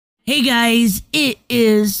Hey guys, it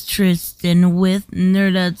is Tristan with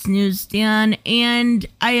Nerdouts Newsstand, and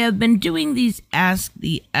I have been doing these Ask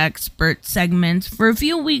the Expert segments for a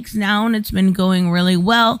few weeks now, and it's been going really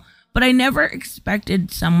well, but I never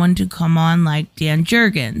expected someone to come on like Dan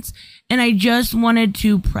Jurgens, and I just wanted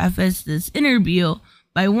to preface this interview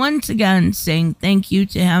by once again saying thank you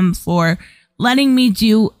to him for letting me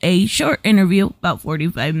do a short interview, about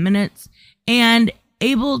 45 minutes, and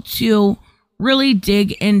able to really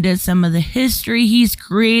dig into some of the history he's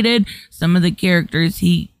created, some of the characters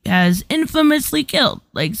he has infamously killed,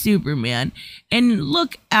 like Superman, and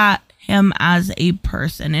look at him as a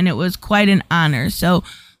person. And it was quite an honor. So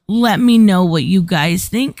let me know what you guys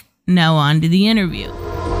think. Now on to the interview.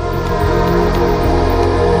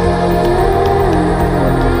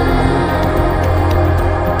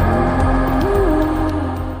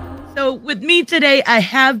 With me today, I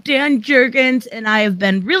have Dan Jurgens, and I have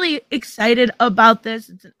been really excited about this.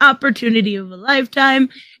 It's an opportunity of a lifetime.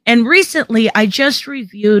 And recently, I just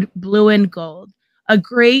reviewed Blue and Gold, a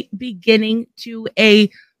great beginning to a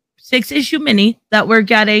 6-issue mini that we're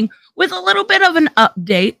getting with a little bit of an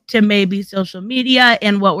update to maybe social media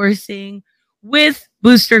and what we're seeing with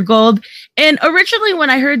Booster Gold. And originally, when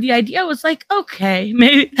I heard the idea, I was like, okay,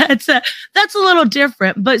 maybe that's a little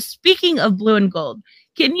different. But speaking of Blue and Gold,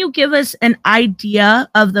 can you give us an idea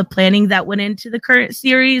of the planning that went into the current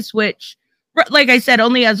series, which, like I said,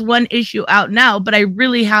 only has one issue out now, but I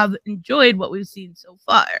really have enjoyed what we've seen so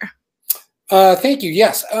far? Thank you.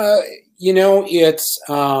 Yes. It's,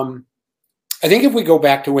 I think if we go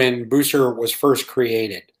back to when Booster was first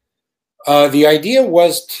created, the idea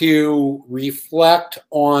was to reflect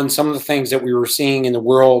on some of the things that we were seeing in the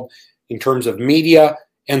world in terms of media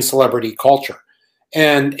and celebrity culture.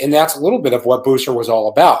 And that's a little bit of what Booster was all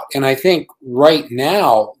about. And I think right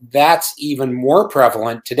now that's even more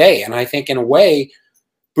prevalent today. And I think in a way,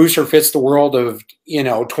 Booster fits the world of,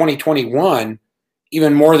 2021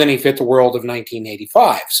 even more than he fit the world of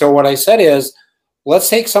 1985. So what I said is, let's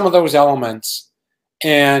take some of those elements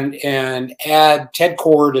and add Ted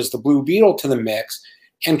Kord as the Blue Beetle to the mix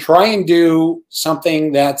and try and do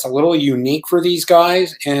something that's a little unique for these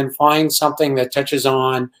guys and find something that touches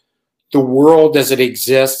on the world as it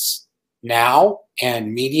exists now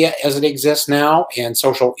and media as it exists now and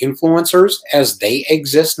social influencers as they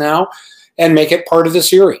exist now and make it part of the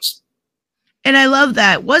series. And I love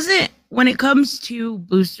that. When it comes to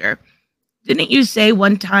Booster, didn't you say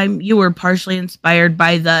one time you were partially inspired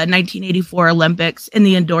by the 1984 Olympics and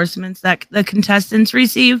the endorsements that the contestants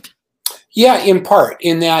received? Yeah, in part.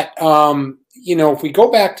 In that, if we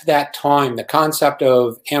go back to that time, the concept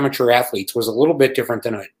of amateur athletes was a little bit different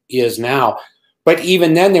than it is now. But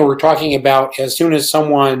even then, they were talking about as soon as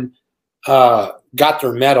someone got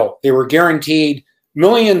their medal, they were guaranteed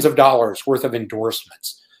millions of dollars worth of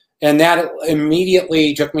endorsements. And that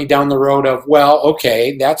immediately took me down the road of, well,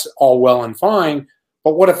 okay, that's all well and fine,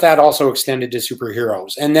 but what if that also extended to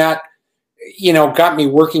superheroes? And that, got me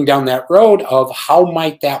working down that road of how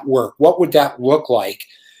might that work? What would that look like?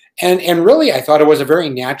 And really, I thought it was a very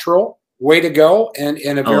natural way to go and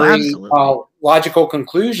a very logical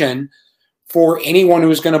conclusion for anyone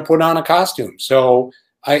who's going to put on a costume. So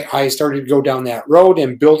I started to go down that road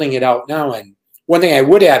and building it out now. And one thing I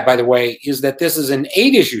would add, by the way, is that this is an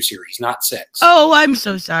 8-issue series, not 6. Oh, I'm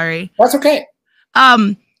so sorry. That's okay.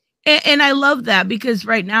 And I love that because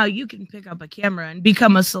right now you can pick up a camera and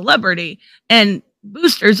become a celebrity. And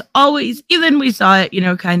Booster's always, even we saw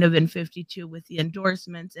it, kind of in 52 with the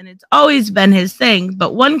endorsements, and it's always been his thing.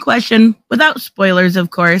 But one question, without spoilers,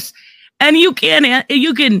 of course, and you can,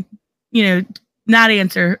 not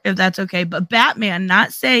answer if that's okay, but Batman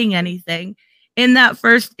not saying anything in that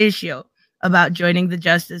first issue about joining the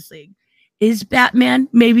Justice League. Is Batman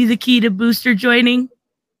maybe the key to Booster joining?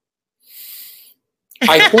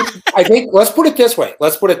 I think let's put it this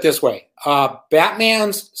way.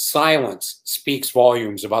 Batman's silence speaks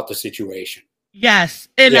volumes about the situation. Yes.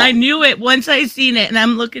 And yeah. I knew it once I seen it, and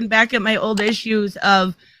I'm looking back at my old issues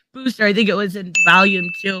of Booster. I think it was in volume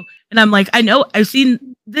 2. And I'm like, I know I've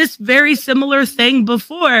seen this very similar thing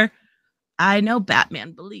before. I know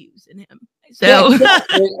Batman believes in him. So yeah,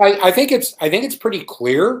 I think it's pretty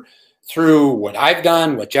clear through what I've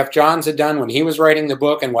done, what Jeff Johns had done when he was writing the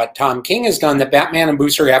book, and what Tom King has done, that Batman and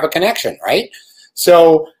Booster have a connection, right?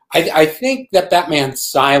 So I think that Batman's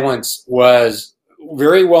silence was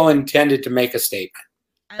very well intended to make a statement.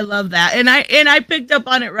 I love that. And I picked up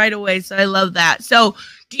on it right away. So I love that. So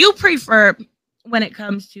do you prefer, when it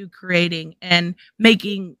comes to creating and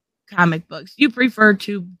making comic books, do you prefer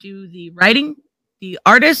to do the writing, the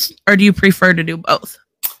artist, or do you prefer to do both?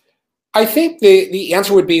 I think the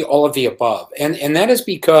answer would be all of the above. And that is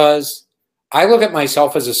because I look at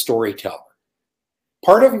myself as a storyteller.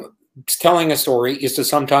 Part of telling a story is to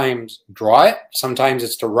sometimes draw it, sometimes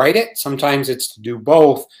it's to write it, sometimes it's to do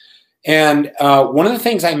both. And one of the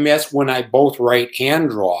things I miss when I both write and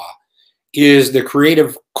draw is the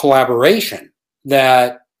creative collaboration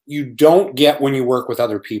that you don't get when you work with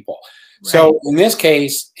other people. Right. So in this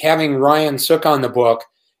case, having Ryan Sook on the book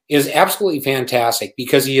is absolutely fantastic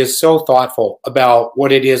because he is so thoughtful about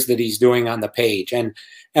what it is that he's doing on the page. And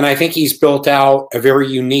I think he's built out a very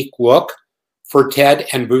unique look for Ted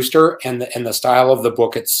and Booster and the style of the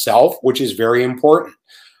book itself, which is very important.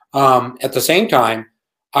 At the same time,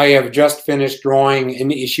 I have just finished drawing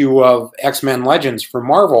an issue of X-Men Legends for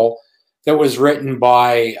Marvel that was written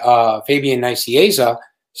by Fabian Nicieza.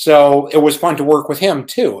 So it was fun to work with him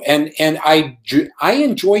too. And I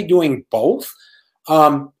enjoy doing both.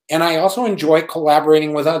 And I also enjoy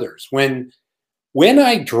collaborating with others. When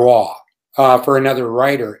I draw for another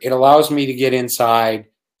writer, it allows me to get inside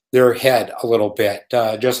their head a little bit,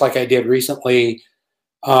 just like I did recently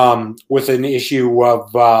with an issue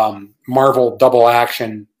of Marvel Double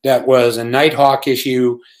Action that was a Nighthawk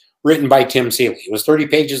issue written by Tim Seeley. It was 30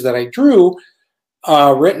 pages that I drew,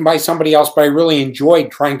 written by somebody else, but I really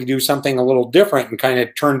enjoyed trying to do something a little different and kind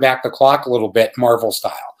of turn back the clock a little bit, Marvel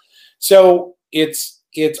style. So it's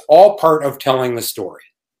all part of telling the story.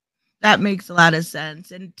 That makes a lot of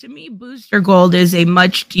sense. And to me, Booster Gold is a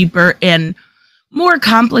much deeper and more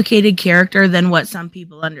complicated character than what some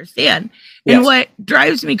people understand. And yes, what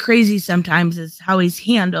drives me crazy sometimes is how he's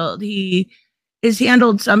handled. He is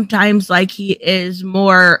handled sometimes like he is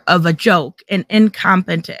more of a joke and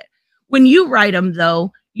incompetent. When you write him,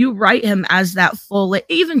 though, you write him as that full,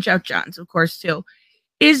 even Jeff Johns, of course, too.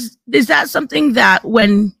 Is that something that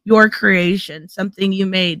when your creation, something you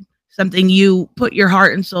made, something you put your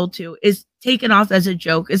heart and soul to, is taken off as a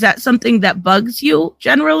joke? Is that something that bugs you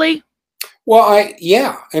generally? Well,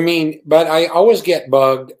 yeah. I mean, but I always get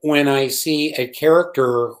bugged when I see a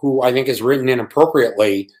character who I think is written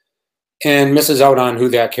inappropriately and misses out on who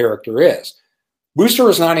that character is. Booster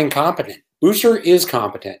is not incompetent. Booster is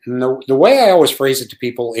competent. And the way I always phrase it to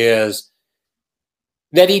people is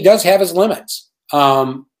that he does have his limits.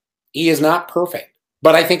 He is not perfect,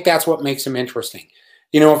 but I think that's what makes him interesting.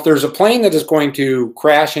 You know, if there's a plane that is going to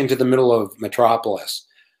crash into the middle of Metropolis,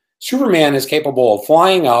 Superman is capable of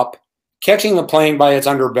flying up, catching the plane by its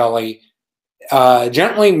underbelly,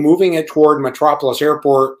 gently moving it toward Metropolis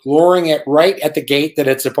Airport, lowering it right at the gate that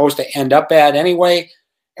it's supposed to end up at anyway.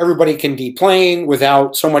 Everybody can deplane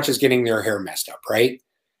without so much as getting their hair messed up, right?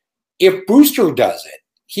 If Booster does it,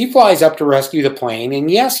 he flies up to rescue the plane, and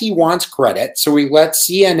yes, he wants credit, so he lets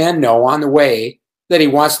CNN know on the way that he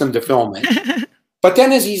wants them to film it. But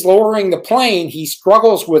then as he's lowering the plane, he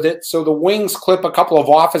struggles with it, so the wings clip a couple of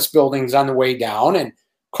office buildings on the way down and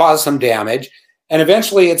cause some damage. And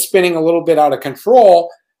eventually it's spinning a little bit out of control,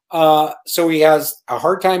 so he has a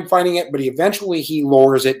hard time finding it, but eventually he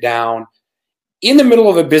lowers it down in the middle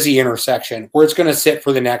of a busy intersection where it's going to sit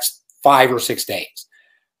for the next 5 or 6 days.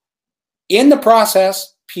 In the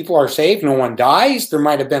process, people are saved. No one dies. There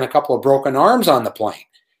might have been a couple of broken arms on the plane.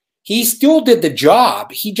 He still did the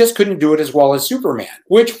job. He just couldn't do it as well as Superman,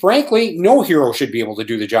 which, frankly, no hero should be able to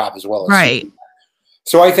do the job as well as Superman.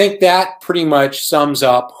 So I think that pretty much sums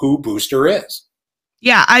up who Booster is.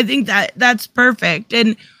 Yeah, I think that's perfect.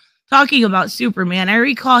 And talking about Superman, I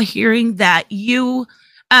recall hearing that you,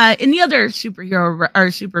 in the other superhero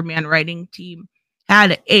or Superman writing team,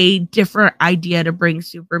 had a different idea to bring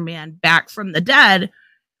Superman back from the dead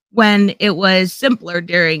when it was simpler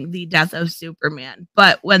during the death of Superman.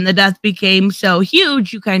 But when the death became so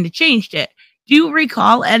huge, you kind of changed it. Do you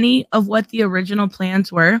recall any of what the original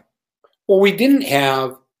plans were? Well, we didn't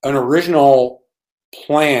have an original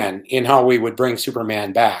plan in how we would bring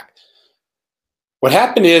Superman back. What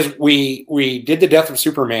happened is we did the death of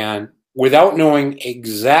Superman without knowing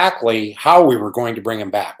exactly how we were going to bring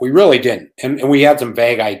him back. We really didn't. And we had some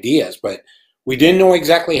vague ideas, but we didn't know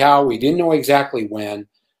exactly how. We didn't know exactly when.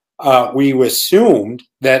 We assumed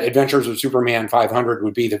that Adventures of Superman 500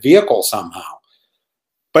 would be the vehicle somehow,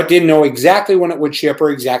 but didn't know exactly when it would ship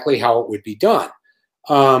or exactly how it would be done.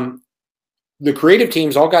 The creative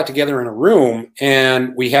teams all got together in a room,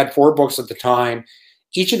 and we had 4 books at the time.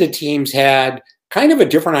 Each of the teams had kind of a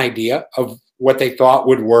different idea of what they thought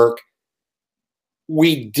would work.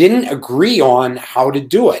 We didn't agree on how to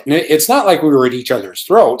do it. And it's not like we were at each other's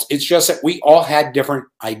throats. It's just that we all had different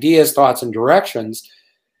ideas, thoughts, and directions.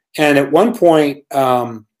 And at one point,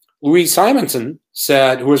 Louise Simonson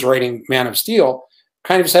said, who was writing Man of Steel,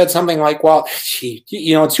 kind of said something like, well, gee,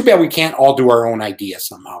 it's too bad we can't all do our own idea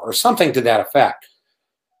somehow, or something to that effect.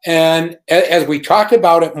 And as we talked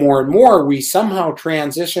about it more and more, we somehow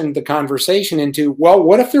transitioned the conversation into, well,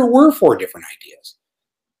 what if there were 4 different ideas?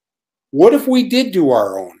 What if we did do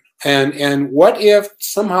our own? And what if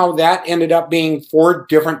somehow that ended up being 4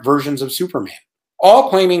 different versions of Superman, all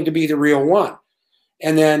claiming to be the real one?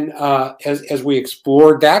 And then as we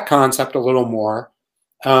explored that concept a little more,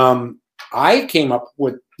 I came up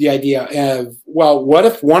with the idea of, well, what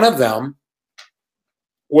if one of them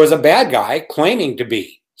was a bad guy claiming to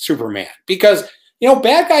be Superman? Because,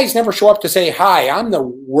 bad guys never show up to say, hi, I'm the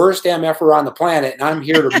worst MFer on the planet and I'm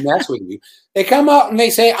here to mess with you. They come out and they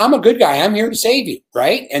say, I'm a good guy. I'm here to save you,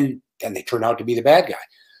 right? And then they turn out to be the bad guy.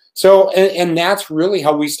 So, and that's really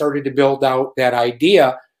how we started to build out that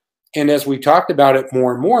idea. And as we talked about it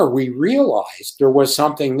more and more, we realized there was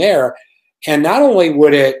something there. And not only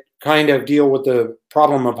would it kind of deal with the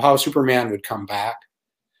problem of how Superman would come back,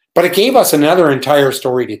 but it gave us another entire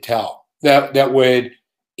story to tell that would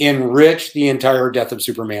enrich the entire Death of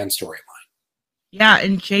Superman storyline. Yeah,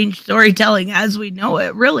 and change storytelling as we know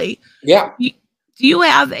it, really. Yeah. Do you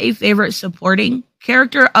have a favorite supporting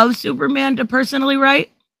character of Superman to personally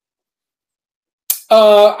write?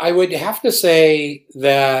 I would have to say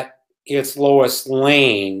that it's Lois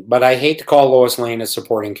Lane, but I hate to call Lois Lane a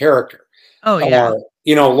supporting character. Oh, yeah.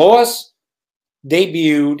 Lois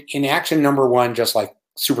debuted in Action #1 just like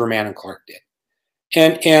Superman and Clark did.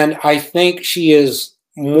 And I think she is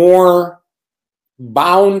more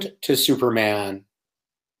bound to Superman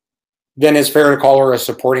than is fair to call her a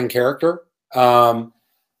supporting character.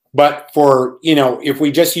 But for, if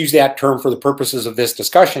we just use that term for the purposes of this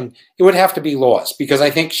discussion, it would have to be Lois, because I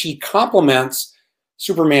think she complements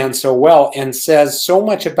Superman so well and says so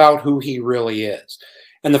much about who he really is.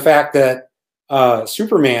 And the fact that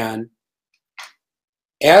Superman,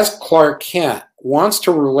 as Clark Kent, wants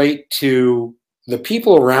to relate to the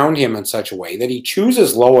people around him in such a way that he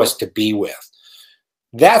chooses Lois to be with.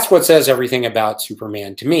 That's what says everything about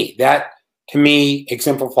Superman to me. That, to me,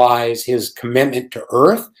 exemplifies his commitment to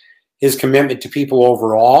Earth, his commitment to people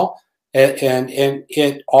overall, and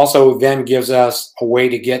it also then gives us a way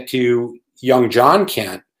to get to young John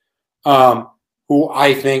Kent, who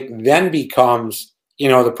I think then becomes,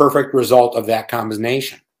 the perfect result of that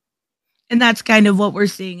combination. And that's kind of what we're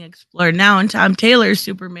seeing explored now in Tom Taylor's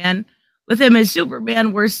Superman. With him as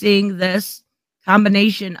Superman, we're seeing this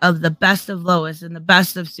combination of the best of Lois and the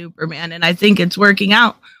best of Superman. And I think it's working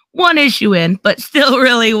out, one issue in, but still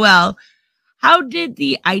really well. How did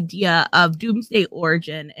the idea of Doomsday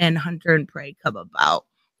Origin and Hunter and Prey come about?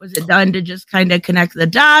 Was it done to just kind of connect the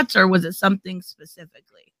dots, or was it something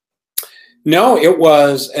specifically? No, it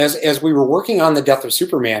was as we were working on the Death of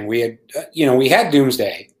Superman, we had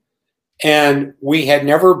Doomsday, and we had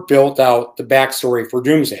never built out the backstory for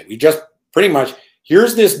Doomsday. We just pretty much,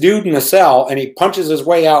 here's this dude in a cell and he punches his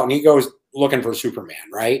way out and he goes looking for Superman,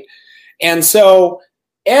 right? And so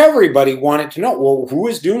everybody wanted to know, well, who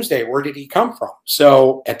is Doomsday? Where did he come from?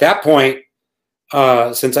 So at that point,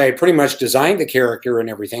 since I had pretty much designed the character and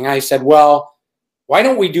everything, I said, well, why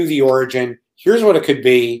don't we do the origin? Here's what it could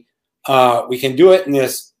be. We can do it in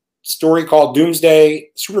this story called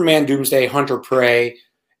Doomsday, Superman, Doomsday, Hunter, Prey,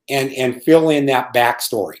 and fill in that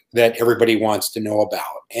backstory that everybody wants to know about.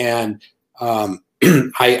 And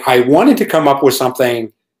I wanted to come up with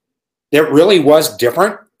something that really was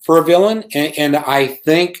different for a villain. And I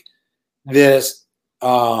think this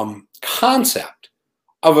concept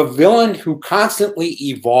of a villain who constantly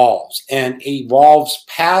evolves and evolves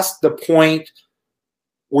past the point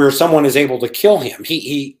where someone is able to kill him.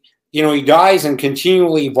 He dies and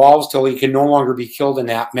continually evolves till he can no longer be killed in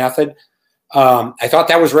that method. I thought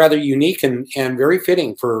that was rather unique and very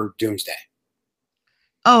fitting for Doomsday.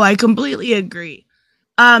 Oh, I completely agree.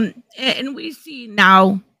 And we see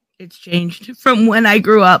now, it's changed from when I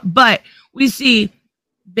grew up, but we see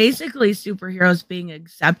basically superheroes being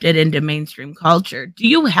accepted into mainstream culture. Do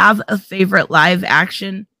you have a favorite live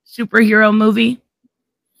action superhero movie?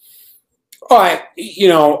 Oh,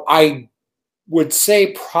 I would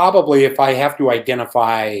say probably, if I have to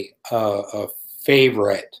identify a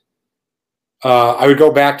favorite, I would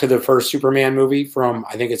go back to the first Superman movie from,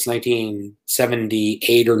 I think it's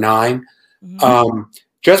 1978 or 9. Mm-hmm.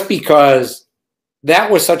 Just because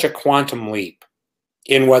that was such a quantum leap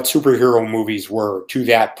in what superhero movies were to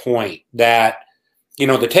that point, that, the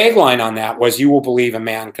tagline on that was, "You will believe a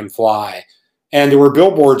man can fly." And there were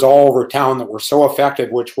billboards all over town that were so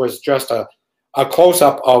effective, which was just a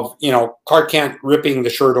close-up of, Clark Kent ripping the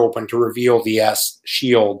shirt open to reveal the S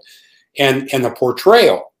shield, and the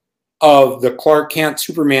portrayal of the Clark Kent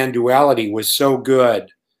Superman duality was so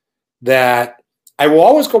good that I will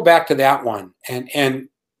always go back to that one. And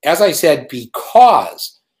as I said,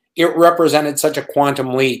 because it represented such a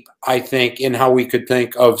quantum leap, I think, in how we could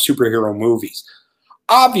think of superhero movies.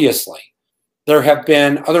 Obviously, there have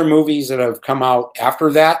been other movies that have come out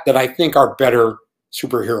after that that I think are better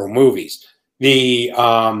superhero movies.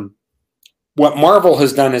 What Marvel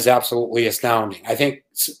has done is absolutely astounding. I think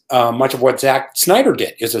much of what Zack Snyder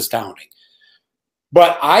did is astounding.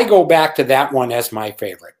 But I go back to that one as my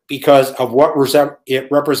favorite because of what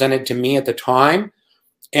it represented to me at the time,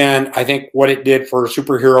 and I think what it did for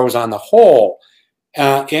superheroes on the whole.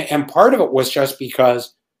 And part of it was just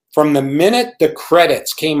because from the minute the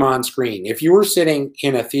credits came on screen, if you were sitting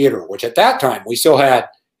in a theater, which at that time we still had,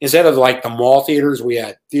 instead of like the mall theaters, we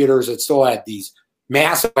had theaters that still had these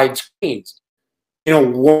massive wide screens. You know,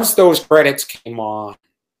 once those credits came on,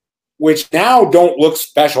 which now don't look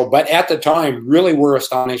special, but at the time really were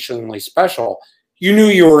astonishingly special, you knew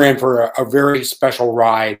you were in for a very special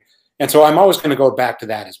ride. And so I'm always going to go back to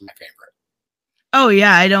that as my favorite. Oh,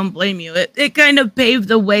 yeah, I don't blame you. It kind of paved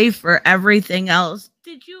the way for everything else.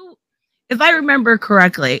 Did you, if I remember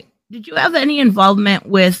correctly, did you have any involvement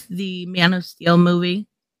with the Man of Steel movie?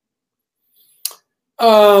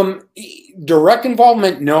 Direct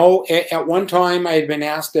involvement, no. At one time, I had been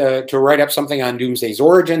asked to write up something on Doomsday's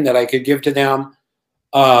origin that I could give to them,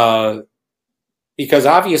 because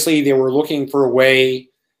obviously they were looking for a way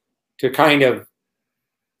to kind of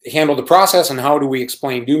handle the process and how do we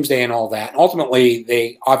explain Doomsday and all that. Ultimately,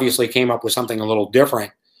 they obviously came up with something a little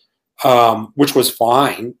different, which was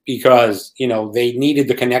fine because, you know, they needed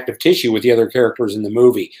the connective tissue with the other characters in the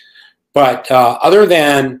movie. But other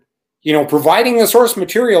than, you know, providing the source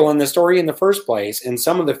material in the story in the first place, and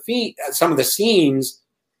some of the scenes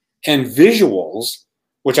and visuals,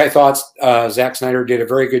 which I thought Zack Snyder did a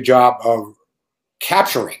very good job of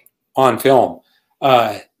capturing on film.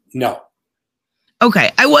 No.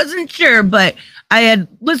 Okay, I wasn't sure, but I had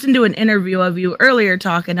listened to an interview of you earlier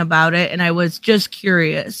talking about it, and I was just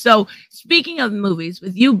curious. So, speaking of movies,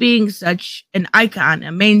 with you being such an icon,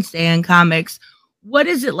 a mainstay in comics, what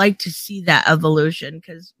is it like to see that evolution?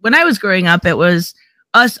 Because when I was growing up, it was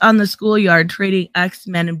us on the schoolyard trading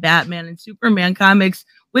X-Men and Batman and Superman comics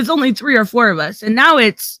with only 3 or 4 of us. And now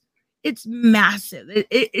it's massive.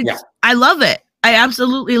 Yeah. I love it. I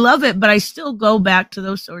absolutely love it. But I still go back to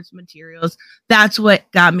those sorts of materials. That's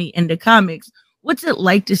what got me into comics. What's it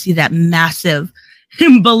like to see that massive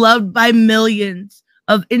and beloved by millions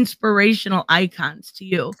of inspirational icons to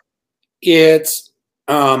you? It's,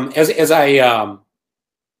 as I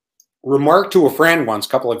remarked to a friend once a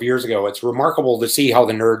couple of years ago, it's remarkable to see how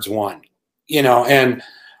the nerds won, you know, and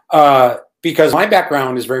because my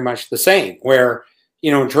background is very much the same, where,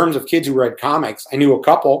 you know, in terms of kids who read comics, I knew a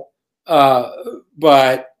couple,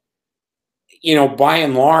 but, you know, by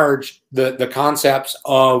and large, the concepts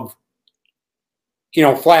of, you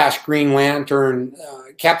know, Flash, Green Lantern,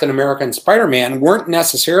 Captain America, and Spider-Man weren't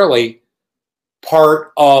necessarily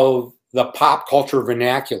part of the pop culture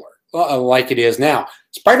vernacular like it is now.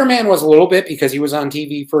 Spider-Man was a little bit because he was on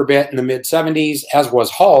TV for a bit in the mid-70s, as was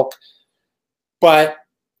Hulk. But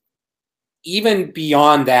even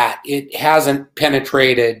beyond that, it hasn't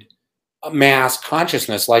penetrated mass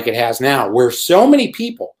consciousness like it has now, where so many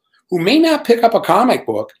people who may not pick up a comic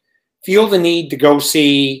book feel the need to go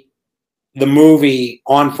see the movie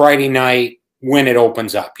on Friday night when it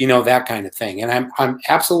opens up, you know, that kind of thing. And I'm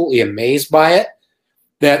absolutely amazed by it.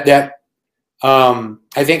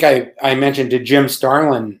 I think I mentioned to Jim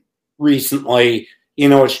Starlin recently, you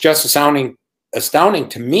know, it's just astounding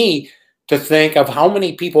to me to think of how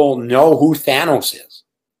many people know who Thanos is,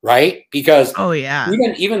 right? Because oh yeah,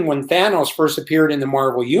 even when Thanos first appeared in the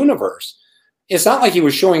Marvel Universe, it's not like he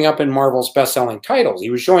was showing up in Marvel's best-selling titles. He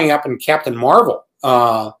was showing up in Captain Marvel,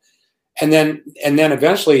 and then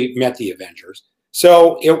eventually met the Avengers.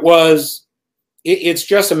 So it's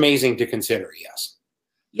just amazing to consider, yes.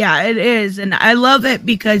 Yeah, it is. And I love it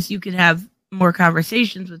because you can have more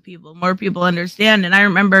conversations with people, more people understand. And I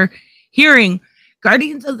remember hearing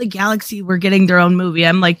Guardians of the Galaxy were getting their own movie.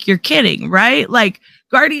 I'm like, you're kidding, right? Like,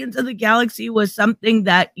 Guardians of the Galaxy was something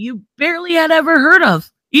that you barely had ever heard of,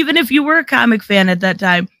 even if you were a comic fan at that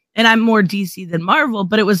time. And I'm more DC than Marvel,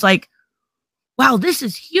 but it was like, wow, this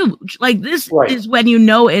is huge. Like, this is when you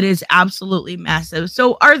know it is absolutely massive.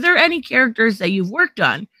 So are there any characters that you've worked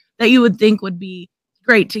on that you would think would be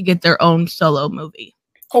great to get their own solo movie?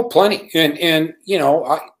 Oh, plenty. And you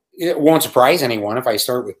know, it won't surprise anyone if I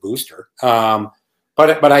start with Booster.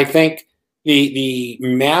 But I think the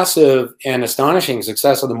massive and astonishing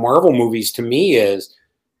success of the Marvel movies to me is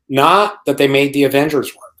not that they made the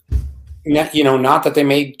Avengers work. not that they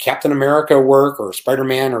made Captain America work or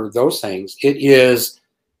Spider-Man or those things. It is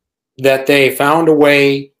that they found a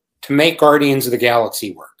way to make Guardians of the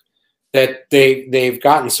Galaxy work. That they've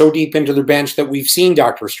gotten so deep into their bench that we've seen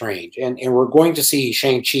Doctor Strange, and we're going to see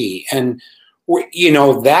Shang-Chi. And,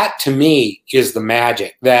 that to me is the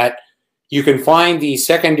magic, that you can find the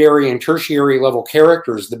secondary and tertiary level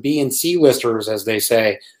characters, the B and C listers, as they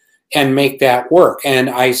say, and make that work. And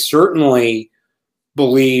I certainly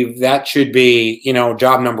believe that should be,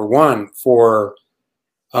 job number one for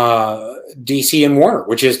DC and Warner,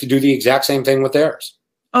 which is to do the exact same thing with theirs.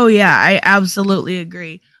 Oh, yeah, I absolutely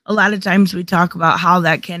agree. A lot of times we talk about how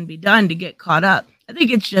that can be done to get caught up. I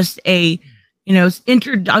think it's just a,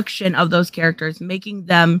 introduction of those characters, making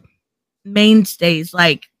them mainstays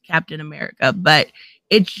like Captain America. But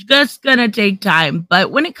it's just going to take time.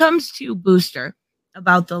 But when it comes to Booster,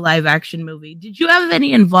 about the live action movie, did you have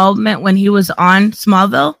any involvement when he was on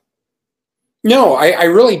Smallville? No, I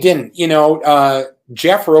really didn't.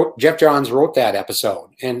 Jeff Johns wrote that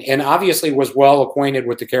episode and obviously was well acquainted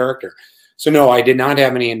with the character. So no, I did not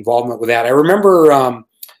have any involvement with that. I remember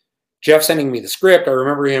Jeff sending me the script. I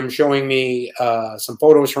remember him showing me some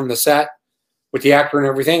photos from the set with the actor and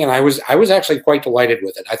everything. And I was actually quite delighted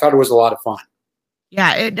with it. I thought it was a lot of fun.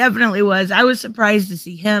 Yeah, it definitely was. I was surprised to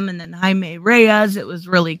see him and then Jaime Reyes. It was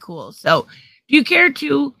really cool. So do you care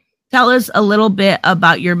to tell us a little bit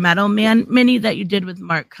about your Metal Man mini that you did with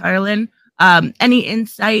Mark Carlin? Any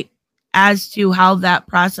insight as to how that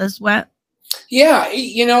process went? Yeah,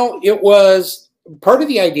 it was part of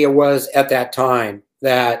the idea was at that time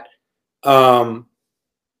that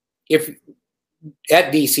if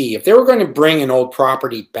at DC, if they were going to bring an old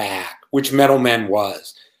property back, which Metal Men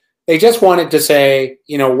was, they just wanted to say,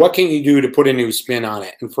 what can you do to put a new spin on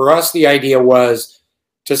it? And for us, the idea was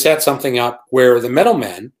to set something up where the Metal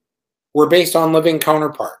Men were based on living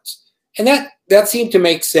counterparts. And that seemed to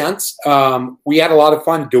make sense. We had a lot of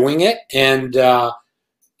fun doing it. And,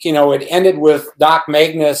 it ended with Doc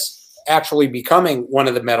Magnus actually becoming one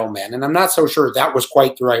of the Metal Men. And I'm not so sure that was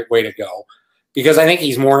quite the right way to go, because I think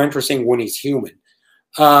he's more interesting when he's human.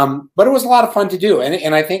 But it was a lot of fun to do.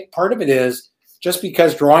 And I think part of it is just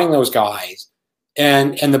because drawing those guys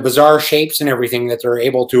and the bizarre shapes and everything that they're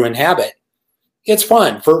able to inhabit, it's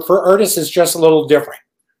fun. For artists, it's just a little different.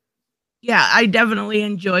 Yeah, I definitely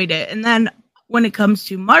enjoyed it. And then when it comes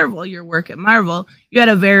to Marvel, your work at Marvel, you had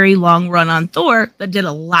a very long run on Thor that did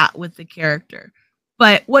a lot with the character.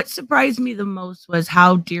 But what surprised me the most was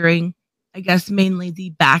how during, I guess, mainly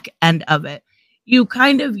the back end of it, you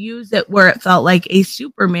kind of use it where it felt like a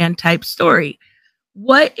Superman type story.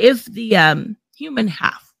 What if the human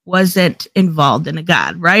half wasn't involved in a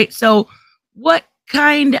god, right? So what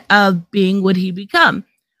kind of being would he become?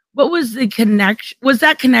 What was the connection? Was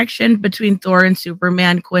that connection between Thor and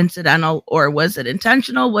Superman coincidental, or was it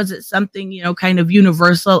intentional? Was it something, kind of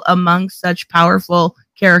universal among such powerful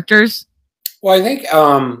characters? Well, I think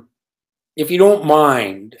if you don't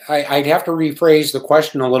mind, I'd have to rephrase the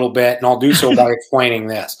question a little bit, and I'll do so by explaining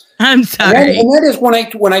this. I'm sorry. And that is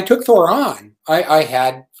when I took Thor on, I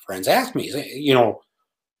had friends ask me,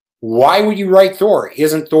 why would you write Thor?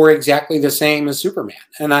 Isn't Thor exactly the same as Superman?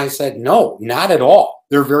 And I said, no, not at all.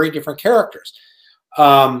 They're very different characters.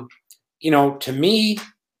 To me,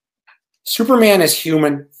 Superman is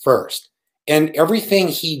human first, and everything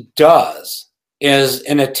he does is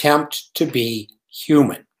an attempt to be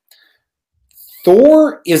human.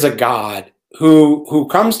 Thor is a god who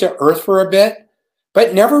comes to Earth for a bit,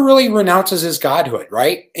 but never really renounces his godhood,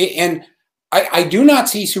 right? And I do not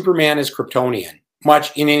see Superman as Kryptonian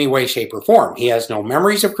much in any way, shape, or form. He has no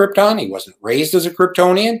memories of Krypton. He wasn't raised as a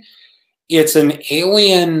Kryptonian. It's an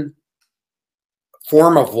alien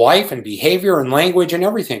form of life and behavior and language and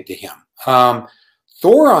everything to him.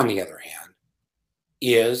 Thor, on the other hand,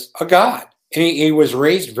 is a god. And he was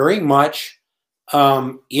raised very much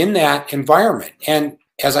in that environment. And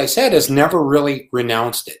as I said, has never really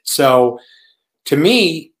renounced it. So to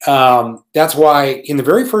me, that's why in the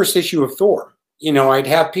very first issue of Thor, I'd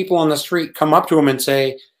have people on the street come up to him and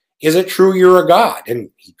say, is it true you're a god? And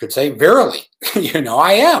he could say, verily,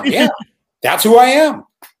 I am. Yeah, that's who I am.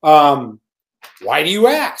 Why do you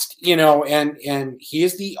ask? And he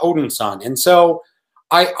is the Odin son. And so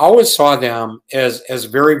I always saw them as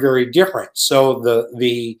very, very different. So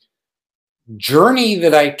the journey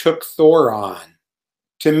that I took Thor on,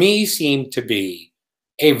 to me, seemed to be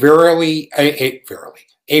a very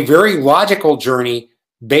logical journey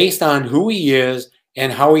based on who he is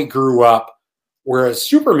and how he grew up, whereas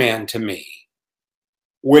Superman, to me,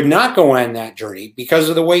 would not go on that journey because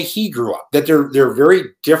of the way he grew up, that they're very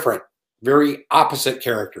different, very opposite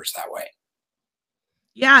characters that way.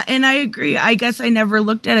 Yeah, and I agree. I guess I never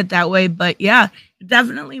looked at it that way, but yeah,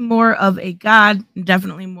 definitely more of a god,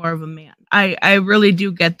 definitely more of a man. I really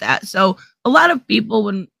do get that. So a lot of people,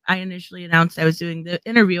 when I initially announced I was doing the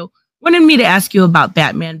interview, wanted me to ask you about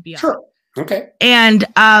Batman Beyond. Sure. Okay. And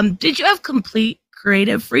did you have complete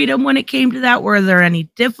creative freedom when it came to that? Were there any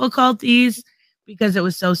difficulties because it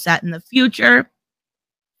was so set in the future?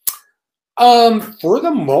 For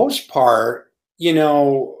the most part, we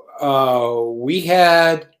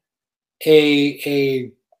had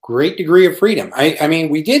a great degree of freedom. I mean,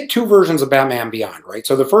 we did two versions of Batman Beyond, right?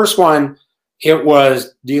 So the first one, it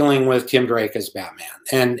was dealing with Tim Drake as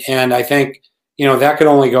Batman, and I think that could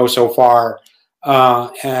only go so far.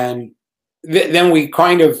 And then we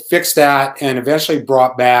kind of fixed that and eventually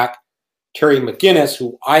brought back Terry McGinnis,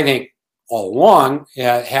 who I think all along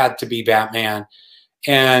had to be Batman.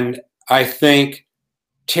 And I think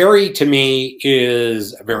Terry, to me,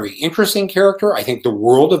 is a very interesting character. I think the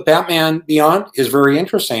world of Batman Beyond is very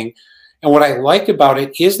interesting. And what I liked about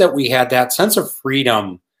it is that we had that sense of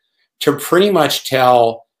freedom to pretty much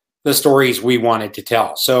tell the stories we wanted to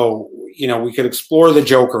tell. So, we could explore the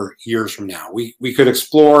Joker years from now. We could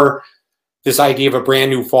explore this idea of a brand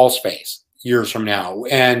new false face years from now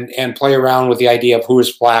and play around with the idea of who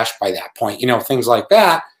is Flash by that point, things like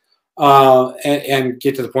that. And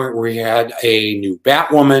get to the point where we had a new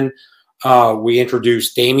Batwoman. We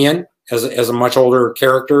introduced Damian as a much older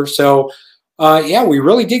character. So, yeah, we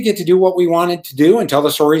really did get to do what we wanted to do and tell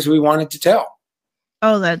the stories we wanted to tell.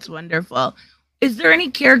 Oh, that's wonderful. Is there any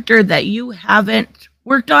character that you haven't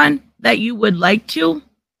worked on that you would like to?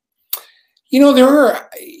 There are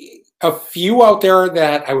a few out there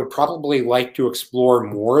that I would probably like to explore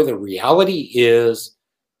more. The reality is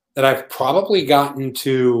that I've probably gotten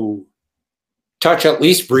to touch at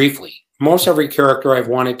least briefly most every character I've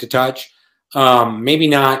wanted to touch. Maybe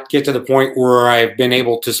not get to the point where I've been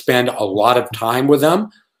able to spend a lot of time with them.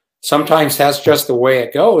 Sometimes that's just the way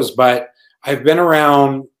it goes, but I've been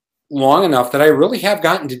around long enough that I really have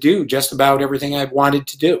gotten to do just about everything I've wanted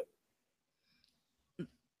to do.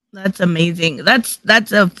 That's amazing. That's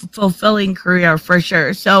a fulfilling career for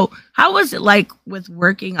sure. So, how was it like with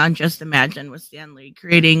working on Just Imagine with Stan Lee,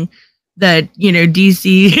 creating the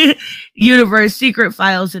DC universe, Secret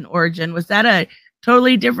Files, and Origin? Was that a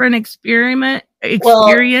totally different experience?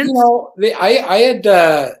 Well, I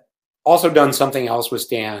had also done something else with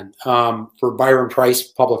Stan for Byron Price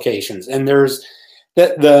Publications, and there's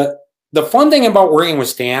the fun thing about working with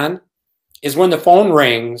Stan is when the phone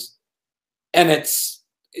rings and it's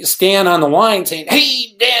Stan on the line saying,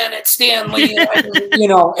 "Hey, Dan, it's Stan Lee,"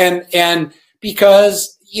 and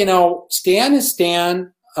because Stan is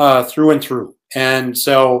Stan through and through, and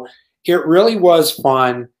so it really was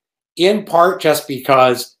fun. In part, just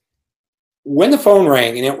because when the phone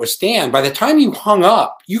rang and it was Stan, by the time you hung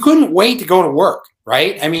up, you couldn't wait to go to work,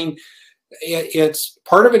 right? I mean, it's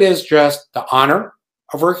part of it is just the honor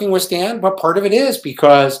of working with Stan, but part of it is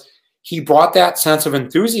because he brought that sense of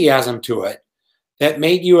enthusiasm to it that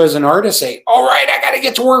made you as an artist say, all right, I got to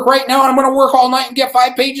get to work right now. And I'm going to work all night and get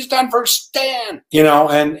 5 pages done for Stan,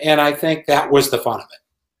 and I think that was the fun of it.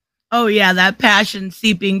 Oh yeah. That passion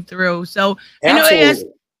seeping through. So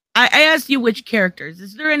Absolutely. I asked you which characters.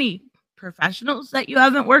 Is there any professionals that you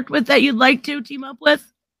haven't worked with that you'd like to team up with?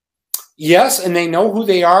 Yes. And they know who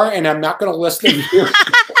they are. And I'm not going to list them here.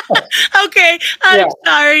 Okay. I'm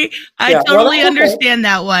sorry. I totally understand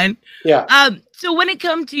that one. Yeah. So when it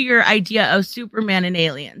comes to your idea of Superman and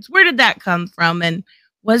aliens, where did that come from? And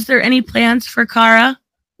was there any plans for Kara?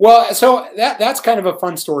 Well, so that's kind of a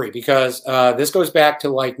fun story because this goes back to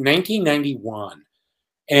like 1991.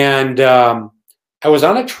 And I was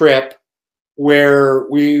on a trip where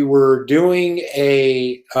we were doing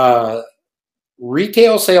a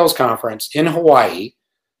retail sales conference in Hawaii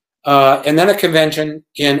and then a convention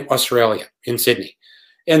in Australia, in Sydney.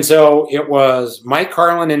 And so it was Mike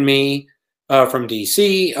Carlin and me from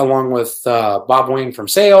DC, along with Bob Wayne from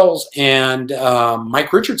sales and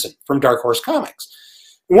Mike Richardson from Dark Horse Comics.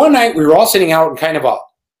 One night we were all sitting out in kind of a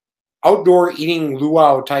outdoor eating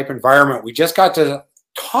luau type environment. We just got to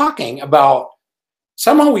talking about,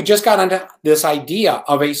 somehow we just got into this idea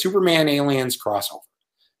of a Superman aliens crossover.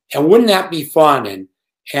 And wouldn't that be fun?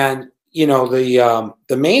 And the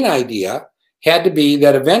main idea had to be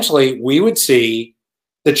that eventually we would see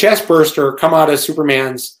the chest burster come out of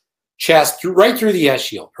Superman's chest right through the S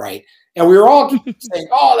shield, right? And we were all saying,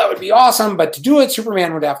 "Oh, that would be awesome!" But to do it,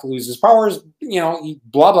 Superman would have to lose his powers,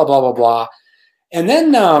 blah blah blah blah blah. And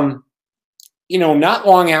then, not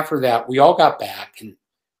long after that, we all got back, and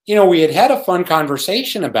we had a fun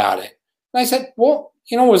conversation about it. And I said, "Well,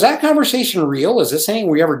 was that conversation real? Is this anything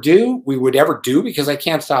we would ever do? Because I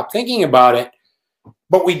can't stop thinking about it.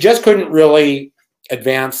 But we just couldn't really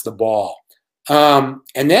advance the ball. And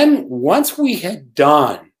then once we had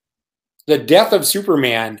done the death of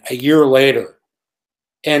Superman a year later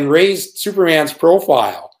and raised Superman's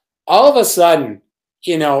profile, all of a sudden,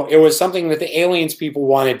 it was something that the aliens people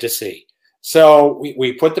wanted to see. So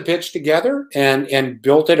we put the pitch together and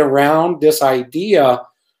built it around this idea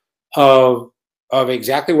of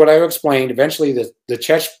exactly what I explained. Eventually, the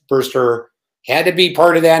chest burster had to be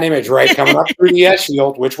part of that image, right? Coming up through the S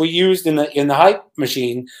shield, which we used in the hype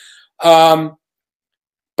machine.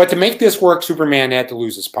 But to make this work, Superman had to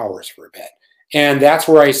lose his powers for a bit. And that's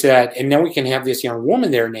where I said, and then we can have this young woman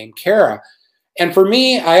there named Kara. And for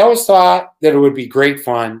me, I always thought that it would be great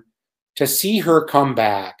fun to see her come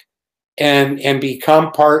back and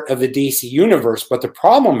become part of the DC universe. But the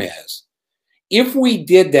problem is, if we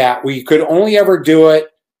did that, we could only ever do it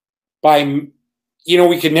by,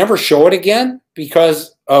 we could never show it again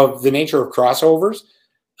because of the nature of crossovers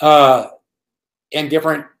and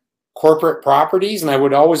different corporate properties. And I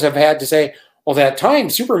would always have had to say, well, that time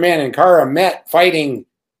Superman and Kara met fighting,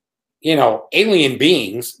 alien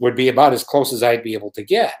beings would be about as close as I'd be able to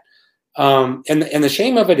get. And the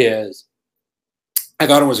shame of it is, I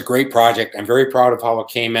thought it was a great project. I'm very proud of how it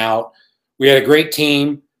came out. We had a great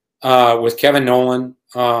team with Kevin Nolan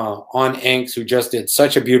on inks, who just did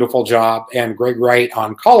such a beautiful job, and Greg Wright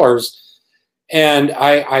on colors. And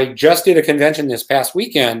I just did a convention this past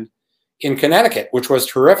weekend in Connecticut, which was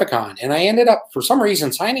Terrificon. And I ended up, for some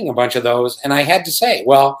reason, signing a bunch of those. And I had to say,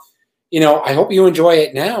 well, I hope you enjoy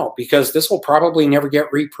it now, because this will probably never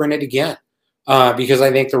get reprinted again, because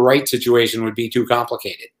I think the right situation would be too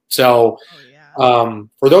complicated. So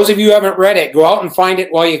for those of you who haven't read it, go out and find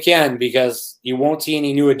it while you can, because you won't see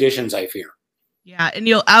any new additions, I fear. Yeah, and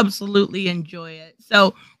you'll absolutely enjoy it.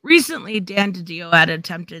 So recently, Dan DiDio had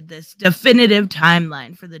attempted this definitive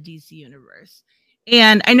timeline for the DC universe.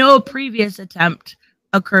 And I know a previous attempt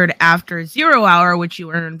occurred after Zero Hour, which you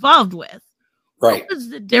were involved with. Right. What was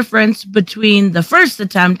the difference between the first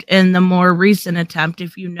attempt and the more recent attempt,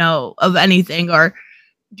 if you know of anything? Or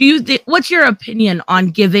what's your opinion on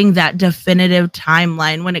giving that definitive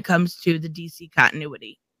timeline when it comes to the DC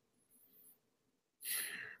continuity?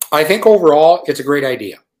 I think overall it's a great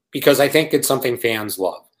idea, because I think it's something fans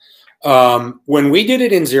love. When we did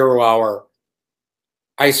it in Zero Hour,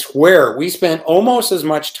 I swear we spent almost as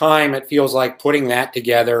much time, it feels like, putting that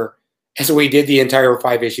together as we did the entire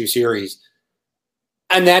 5-issue series.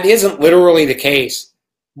 And that isn't literally the case.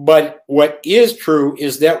 But what is true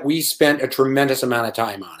is that we spent a tremendous amount of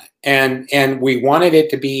time on it. And we wanted it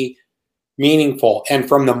to be meaningful. And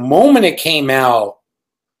from the moment it came out,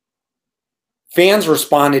 fans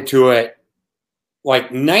responded to it like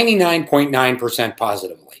 99.9%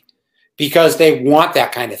 positively, because they want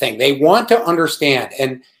that kind of thing. They want to understand.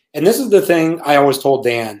 And this is the thing I always told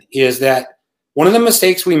Dan, is that one of the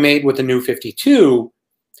mistakes we made with the New 52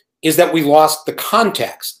 is that we lost the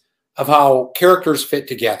context of how characters fit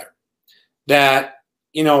together. That,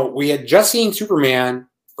 we had just seen Superman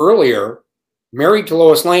earlier, married to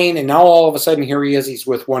Lois Lane, and now all of a sudden here he is, he's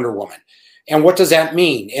with Wonder Woman. And what does that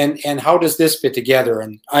mean? And how does this fit together?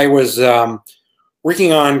 And I was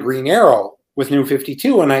working on Green Arrow with New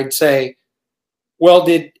 52, and I'd say, well,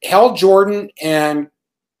 did Hal Jordan and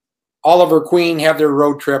Oliver Queen have their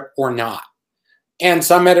road trip or not? And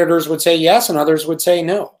some editors would say yes, and others would say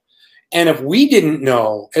no. And if we didn't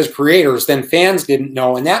know as creators, then fans didn't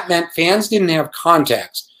know. And that meant fans didn't have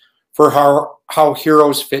context for how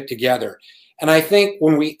heroes fit together. And I think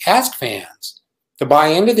when we ask fans to buy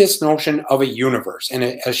into this notion of a universe and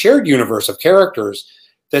a shared universe of characters,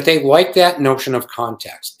 that they like that notion of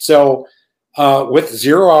context. So with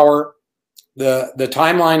Zero Hour, the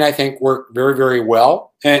timeline, I think, worked very, very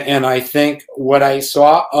well. And I think what I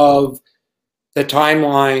saw of the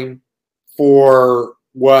timeline for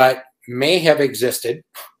what may have existed,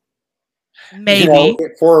 maybe,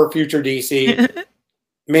 for future DC,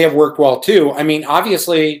 may have worked well too. I mean,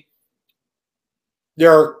 obviously,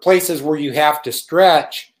 there are places where you have to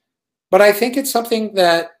stretch, but I think it's something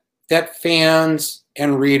that fans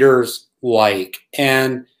and readers like.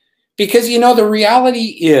 And because, the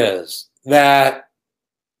reality is that,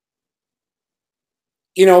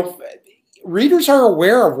 readers are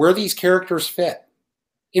aware of where these characters fit.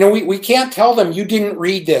 We can't tell them, you didn't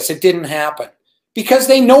read this, it didn't happen, because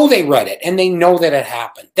they know they read it and they know that it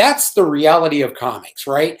happened. That's the reality of comics,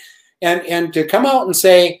 right? And to come out and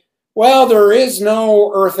say, well, there is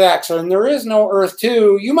no Earth X and there is no Earth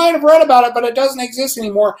 2, you might have read about it, but it doesn't exist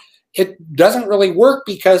anymore. It doesn't really work,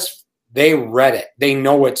 because they read it. They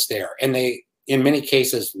know it's there, and they in many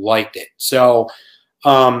cases liked it. So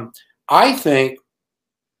I think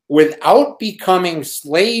without becoming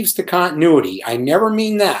slaves to continuity, I never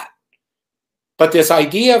mean that, but this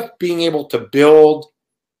idea of being able to build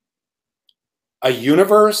a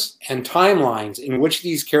universe and timelines in which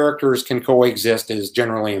these characters can coexist is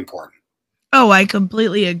generally important. Oh, I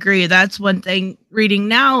completely agree. That's one thing reading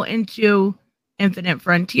now into Infinite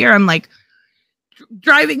Frontier. I'm like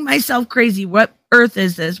driving myself crazy. What Earth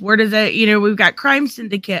is this? Where does it, we've got Crime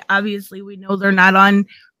Syndicate. Obviously, we know they're not on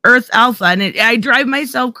Earth Alpha, and I drive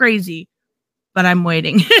myself crazy, but I'm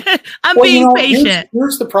waiting. I'm being patient.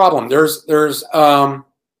 Here's the problem. There's an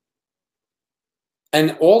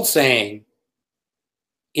old saying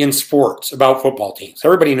in sports about football teams.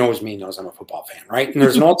 Everybody knows I'm a football fan, right? And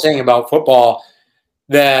there's an old saying about football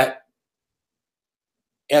that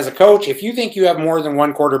as a coach, if you think you have more than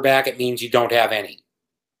one quarterback, it means you don't have any.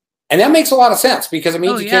 And that makes a lot of sense because it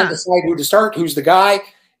means you can't decide who to start, who's the guy.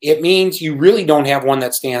 It means you really don't have one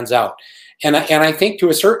that stands out. And I think to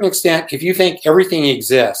a certain extent, if you think everything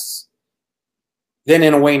exists, then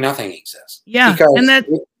in a way nothing exists. Yeah,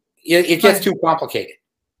 because it gets too complicated.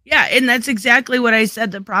 Yeah, and that's exactly what I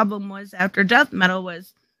said. The problem was after Death Metal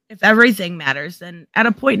was if everything matters, then at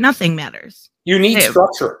a point nothing matters. You need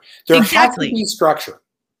structure. There has to be structure.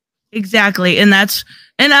 Exactly, and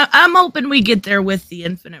I'm hoping we get there with the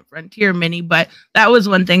Infinite Frontier mini. But that was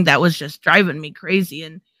one thing that was just driving me crazy.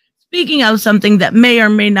 And speaking of something that may or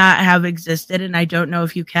may not have existed, and I don't know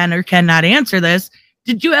if you can or cannot answer this,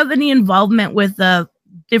 did you have any involvement with the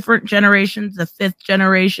different generations, the 5th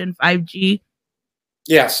generation 5G?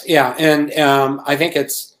 Yes, yeah, and I think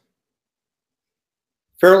it's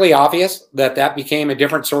fairly obvious that became a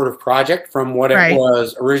different sort of project from what it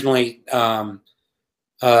was originally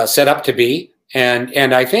set up to be,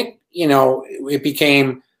 and I think it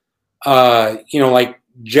became like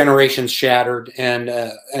Generations Shattered and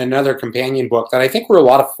another companion book that I think were a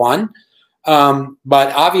lot of fun,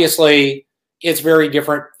 but obviously it's very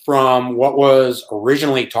different from what was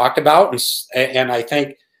originally talked about, and I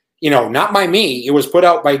think. Not by me. It was put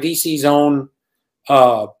out by DC's own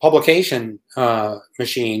publication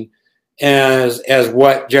machine as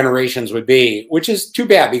what Generations would be, which is too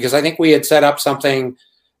bad because I think we had set up something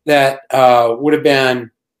that would have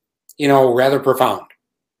been, rather profound.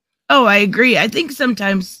 Oh, I agree. I think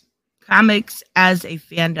sometimes comics as a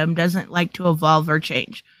fandom doesn't like to evolve or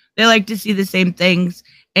change. They like to see the same things.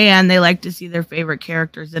 And they like to see their favorite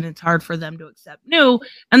characters, and it's hard for them to accept new.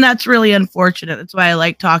 And that's really unfortunate. That's why I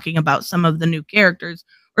like talking about some of the new characters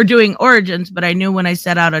or doing origins. But I knew when I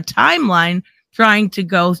set out a timeline trying to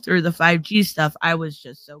go through the 5G stuff, I was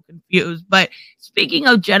just so confused. But speaking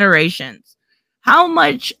of Generations, how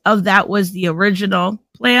much of that was the original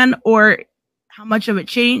plan or how much of it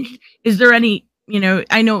changed? Is there any,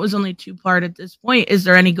 I know it was only 2-part at this point. Is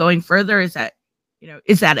there any going further? Is that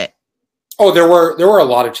it? Oh, there were a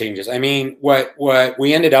lot of changes. I mean, what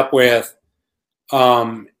we ended up with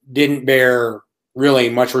didn't bear really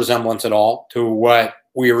much resemblance at all to what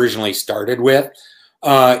we originally started with,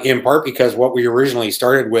 in part because what we originally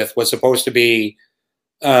started with was supposed to be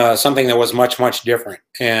something that was much, much different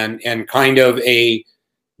and kind of a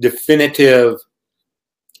definitive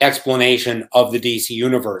explanation of the DC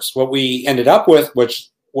universe. What we ended up with, which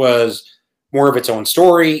was more of its own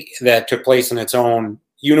story that took place in its own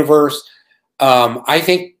universe, I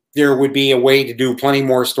think there would be a way to do plenty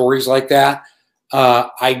more stories like that.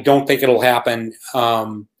 I don't think it'll happen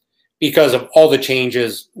because of all the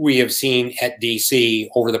changes we have seen at DC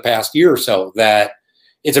over the past year or so, that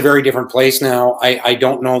it's a very different place now. I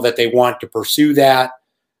don't know that they want to pursue that,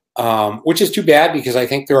 which is too bad because I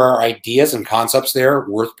think there are ideas and concepts there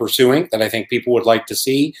worth pursuing that I think people would like to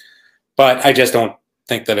see, but I just don't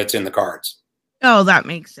think that it's in the cards. Oh, that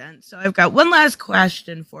makes sense. So I've got one last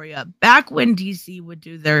question for you. Back when DC would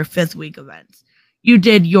do their 5th week events, you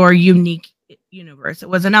did your unique universe. It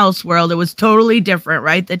was an Elseworld. It was totally different,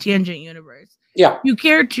 right? The Tangent universe. Yeah. You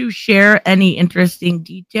care to share any interesting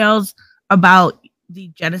details about the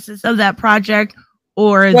genesis of that project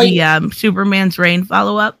or the Superman's Reign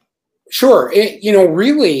follow-up? Sure.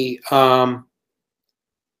 Really,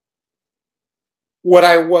 what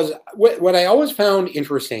I always found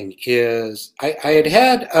interesting is I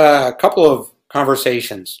had a couple of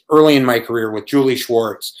conversations early in my career with Julie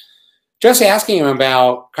Schwartz, just asking him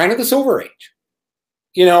about kind of the Silver Age,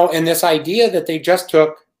 and this idea that they just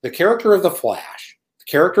took the character of the Flash, the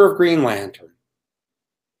character of Green Lantern,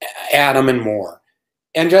 Atom and more,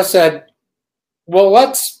 and just said, well,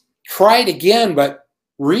 let's try it again, but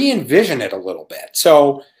re-envision it a little bit.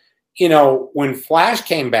 So, when Flash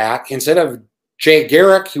came back, instead of Jay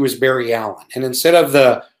Garrick, he was Barry Allen. And instead of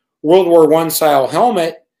the World War I style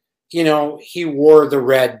helmet, you know, he wore the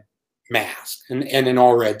red mask and an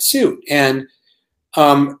all red suit. And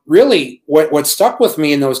really, what stuck with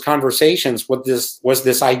me in those conversations was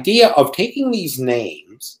this idea of taking these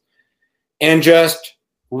names and just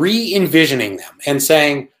re-envisioning them and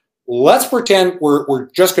saying, let's pretend we're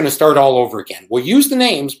just going to start all over again. We'll use the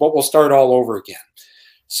names, but we'll start all over again.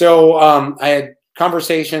 So I had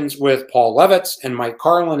conversations with Paul Levitz and Mike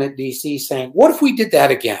Carlin at DC saying, what if we did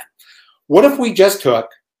that again? What if we just took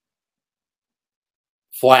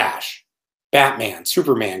Flash, Batman,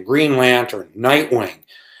 Superman, Green Lantern, Nightwing,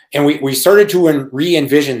 and we started to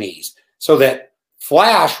re-envision these so that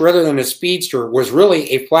Flash, rather than a speedster, was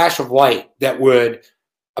really a flash of light that would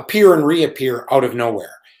appear and reappear out of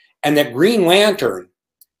nowhere. And that Green Lantern,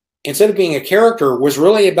 instead of being a character, was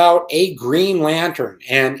really about a Green Lantern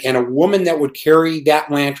and a woman that would carry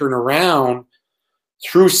that lantern around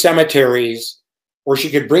through cemeteries where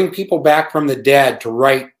she could bring people back from the dead to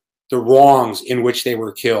right the wrongs in which they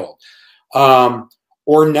were killed. Or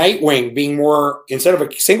Nightwing being more, instead of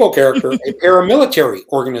a single character, a paramilitary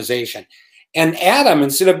organization. And Adam,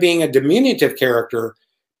 instead of being a diminutive character,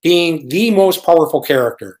 being the most powerful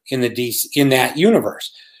character in that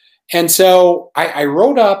universe. And so I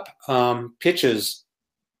wrote up pitches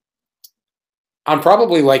on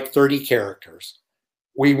probably like 30 characters.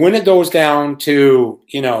 We winnowed those down to,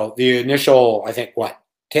 you know, the initial, I think,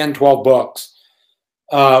 10, 12 books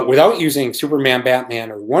without using Superman,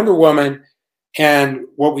 Batman, or Wonder Woman. And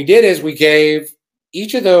what we did is we gave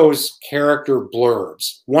each of those character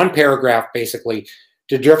blurbs, one paragraph basically,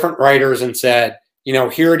 to different writers and said, you know,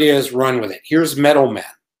 here it is, run with it. Here's Metal Men.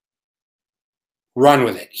 Run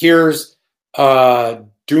with it. Here's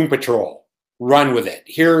Doom Patrol. Run with it.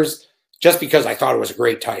 Here's, just because I thought it was a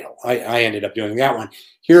great title, I ended up doing that one.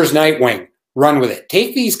 Here's Nightwing. Run with it.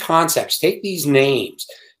 Take these concepts, take these names,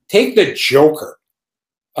 take the Joker,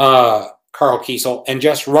 Carl Kiesel, and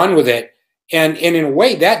just run with it. And in a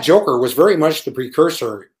way, that Joker was very much the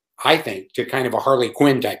precursor, I think, to kind of a Harley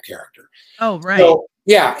Quinn type character. Oh, right. So,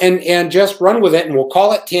 yeah, and just run with it, and we'll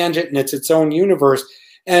call it Tangent, and it's its own universe.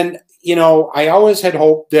 And, you know, I always had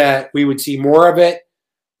hoped that we would see more of it.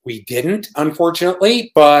 We didn't,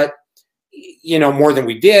 unfortunately, but, you know, more than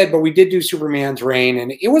we did. But we did do Superman's Reign,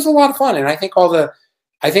 and it was a lot of fun. And I think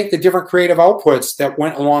the different creative outputs that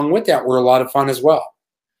went along with that were a lot of fun as well.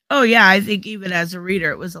 Oh, yeah. I think even as a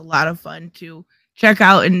reader, it was a lot of fun to check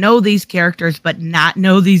out and know these characters, but not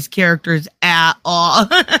know these characters at all.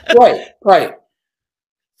 Right.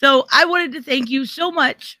 So I wanted to thank you so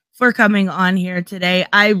much for coming on here today.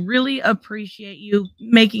 I really appreciate you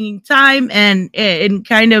making time and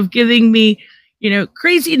kind of giving me, you know,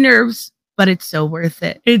 crazy nerves, but it's so worth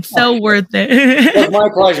it. It's so worth it. It's my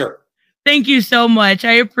pleasure. Thank you so much.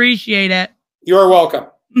 I appreciate it. You're welcome.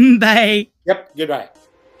 Bye. Yep. Goodbye.